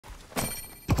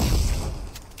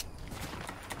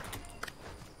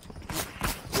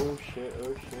Oh shit, oh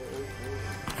shit, oh shit.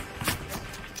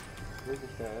 Where's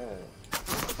this guy at?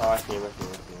 Oh, I see him, I see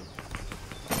him, I see him.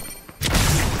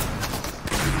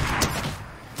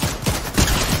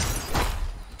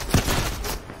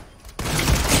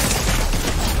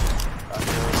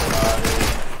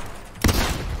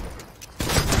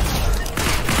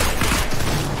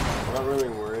 I'm not really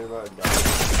worried about dying.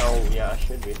 Oh, yeah, I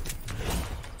should be.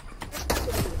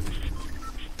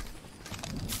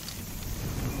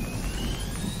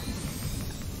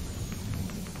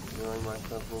 Enjoying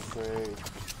myself real quick.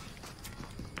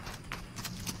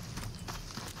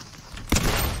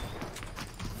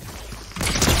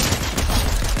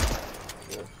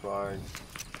 Get fired.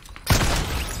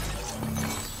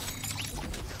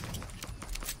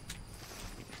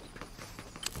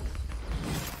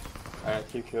 I got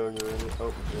 2 kills already.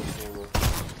 Oh, there's one more.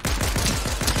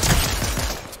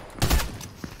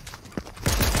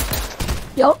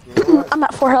 Yup, I'm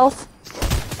at 4 health.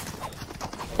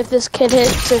 If this kid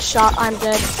hits a shot, I'm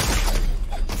dead.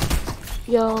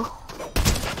 Yo.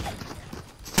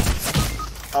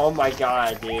 Oh my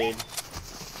god, dude. Man,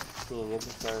 get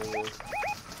this guy over here.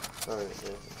 Alright,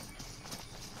 yeah.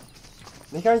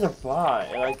 This guy's a bot,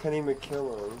 and I couldn't even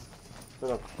kill him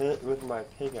with my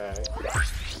pickaxe.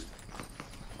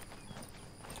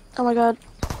 Oh my god.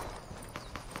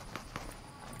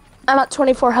 I'm at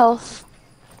 24 health.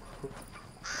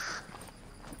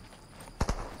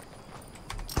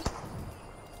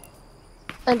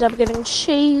 End up getting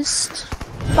chased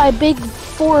by big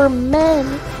 4 men.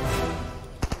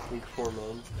 Big 4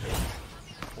 men?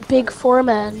 Big 4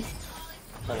 men.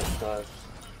 Kinda sucks.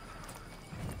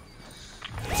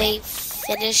 They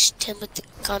finished him with the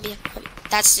combi.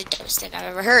 That's the dumbest thing I've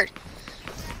ever heard.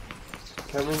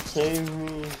 Come and save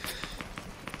me.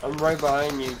 I'm right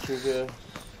behind you, Chuga.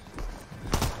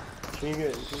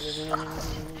 Chuga.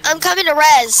 I'm coming to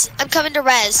res. I'm coming to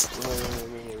res. Wait.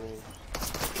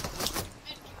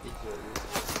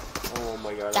 Oh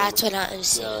my god. That's what I'm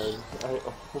saying.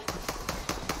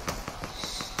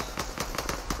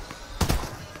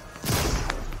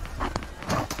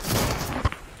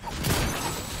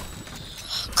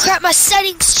 Crap, my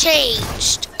settings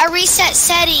changed. I reset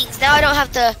settings. Now I don't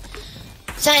have the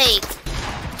thing.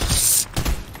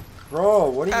 Bro,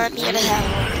 what are you I'm here to help.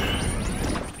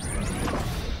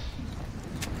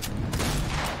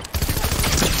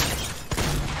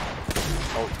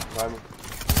 Oh, I'm...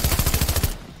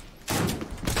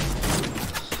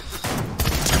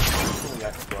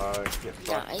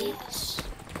 Nice.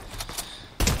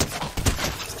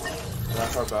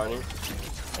 That's our bounty.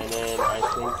 And then I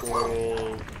think there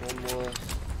is one more.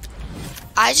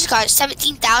 I just got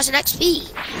 17,000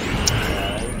 XP.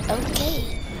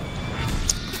 Okay.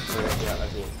 Yeah,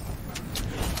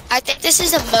 I think this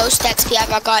is the most XP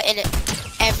I've got in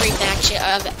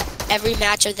every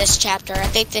match of this chapter. I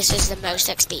think this is the most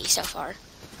XP so far.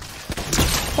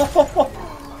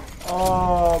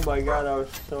 Oh my god, that was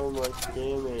so much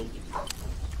damage.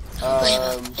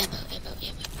 Ammo.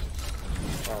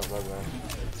 Oh my god.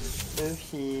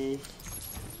 Oopsie.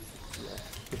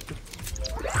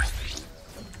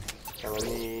 Now let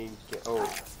me get. Oh.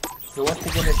 Who wants to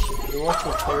carry this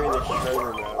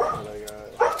treasure now that I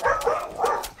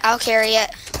got? I'll carry it.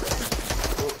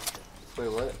 Oh. Wait,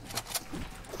 what?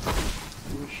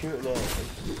 Who are you shooting at?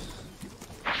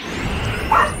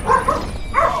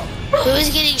 Who is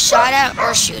getting shot at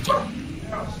or shooting?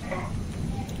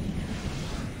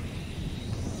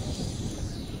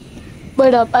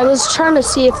 Wait up, I was trying to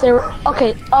see if they were...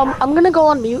 Okay, I'm gonna go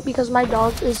on mute because my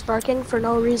dog is barking for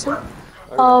no reason.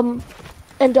 Okay.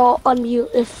 And I'll unmute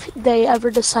if they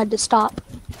ever decide to stop.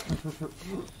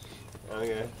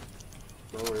 Okay.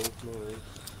 No worries, no worries.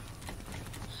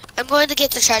 I'm going to get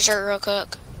the treasure real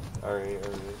quick. Alright.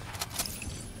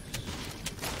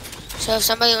 So if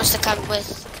somebody wants to come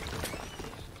with,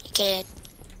 you can.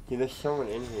 Dude, there's someone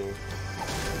in here.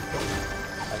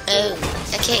 Oh,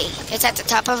 okay. It's at the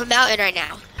top of a mountain right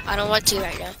now. I don't want to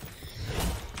right now.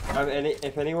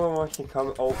 If anyone wants to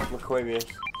come, oh, McCoybius.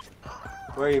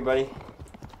 Where are you, buddy?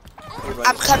 Hey, buddy.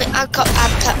 I'm coming. I'm coming.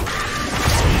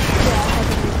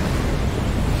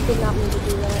 Did not mean to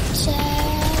do that.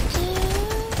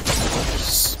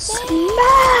 Smash!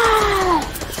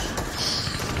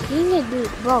 Dang it,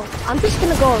 dude. Bro, I'm just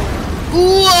gonna go around.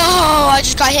 Whoa! I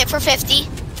just got hit for 50.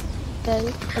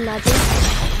 Okay, imagine.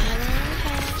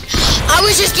 I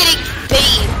was just getting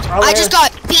beamed. I just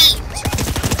got beat.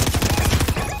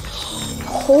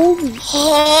 Holy.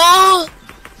 Oh,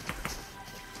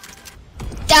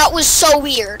 that was so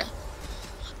weird.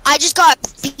 I just got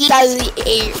beat out of the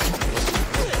air.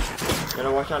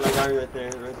 Gotta watch out, that guy right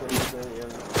there, yeah.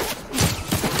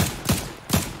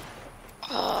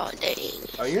 Oh, dang.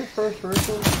 Are you first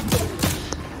person?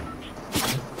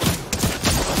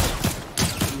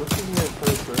 What's in your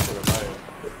first person about it?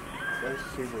 That's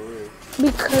super weird.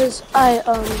 Because I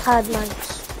had my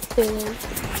thing.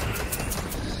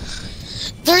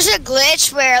 There's a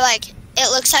glitch where like it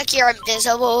looks like you're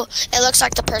invisible. It looks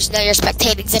like the person that you're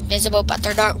spectating is invisible, but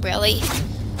they're not really.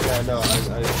 Yeah, no,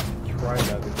 I tried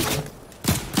that before.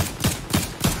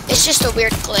 It's just a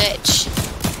weird glitch.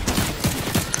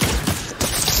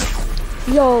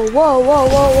 Yo, whoa, whoa,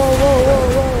 whoa, whoa, whoa, whoa,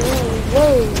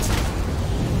 whoa, whoa.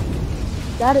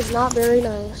 That is not very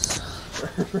nice.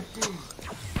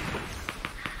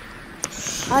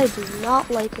 I do not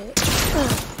like it.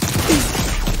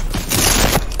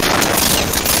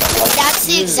 That's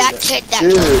the exact kid that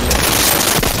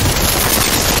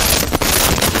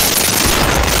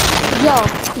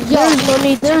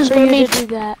there's no need to do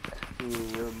that.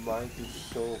 Dude, your mic is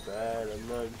so bad. I'm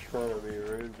not trying to be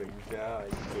rude, but god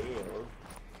damn.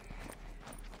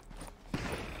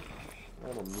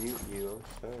 I'm gonna mute you,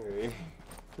 I'm sorry.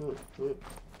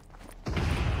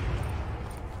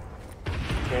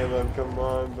 Caleb, come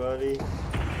on, buddy.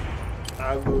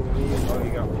 I believe. Oh,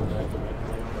 you got one back.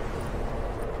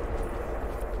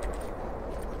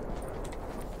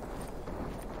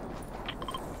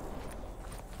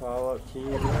 Call up to you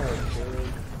now, Caleb.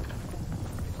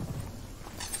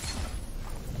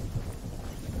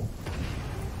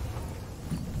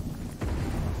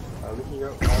 We can go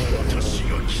all the way.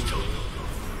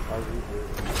 I'll reboot.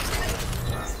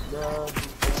 No.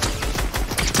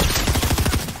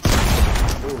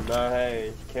 Ooh,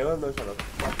 nice. Caleb knows how to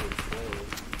fucking play.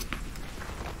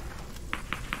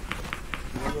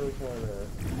 He knows how to...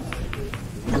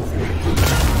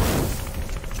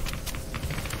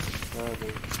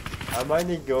 I might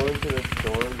need to go into the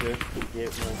store just to get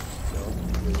my stuff.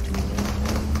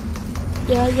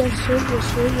 Yeah, yes sir.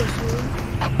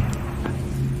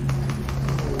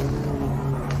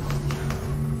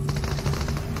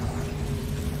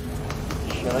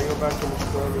 Should I go back to the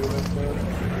store and do that stuff?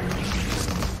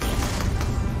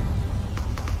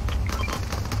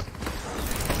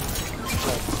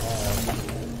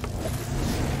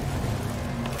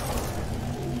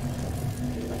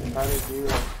 I kinda do, I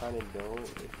kinda don't.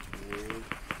 It's weird.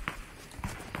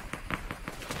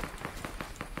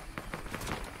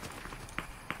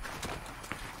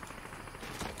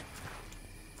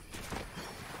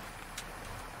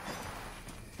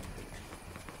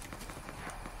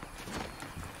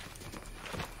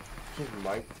 Is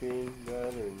Mike being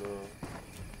bad or no?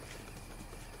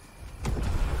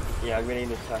 Yeah, I'm getting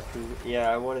the tattoo. Yeah,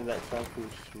 I wanted that tattoo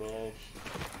smash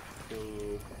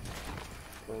thingy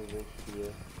over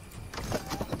here.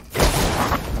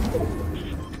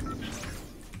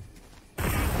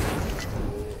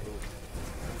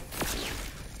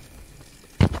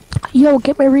 Yo,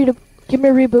 get my reboot.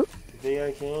 You think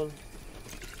I can?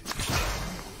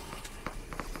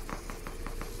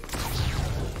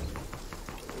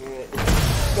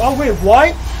 Oh wait,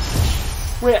 what?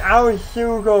 Wait, I was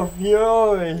so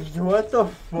confused. What the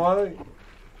fuck?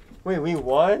 Wait, we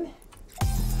won?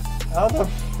 How the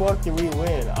fuck did we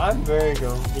win? I'm very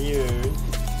confused.